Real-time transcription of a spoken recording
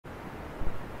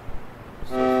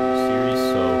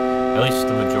At least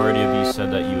the majority of you said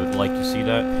that you would like to see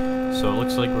that. So it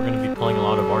looks like we're going to be playing a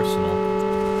lot of Arsenal.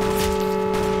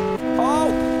 Oh!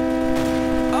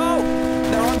 Oh!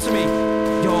 They're onto me.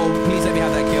 Yo, please let me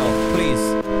have that kill. Please.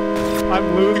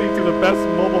 I'm losing to the best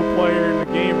mobile player in the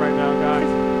game right now, guys.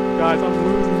 Guys, I'm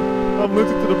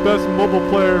losing to the best mobile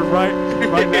player right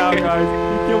now, guys.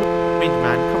 You kill me.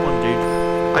 Man, come on,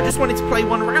 dude. I just wanted to play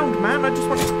one round, man. I just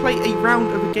wanted to play a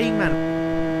round of a game, man.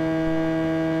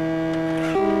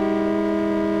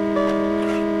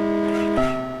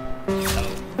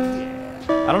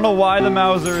 I don't know why the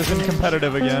Mauser isn't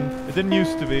competitive again. It didn't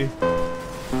used to be.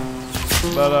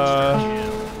 But,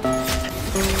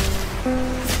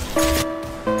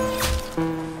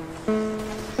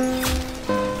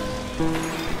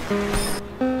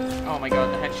 Oh my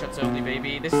god, the headshots only,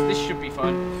 baby. This should be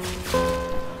fun.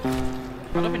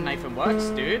 I love when knife and works,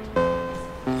 dude.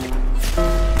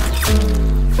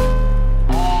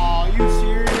 Oh, you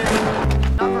serious?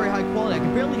 Not very high quality. I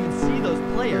can barely even see those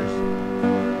players.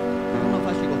 I don't know if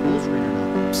I should go full screen or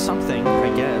not. Something,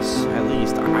 I guess. At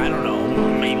least. I don't know.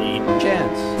 Maybe.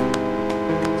 Chance.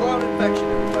 Cloud infection,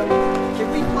 everybody. Can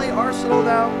we play Arsenal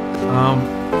now? I'm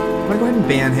gonna go ahead and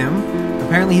ban him.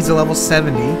 Apparently he's a level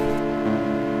 70.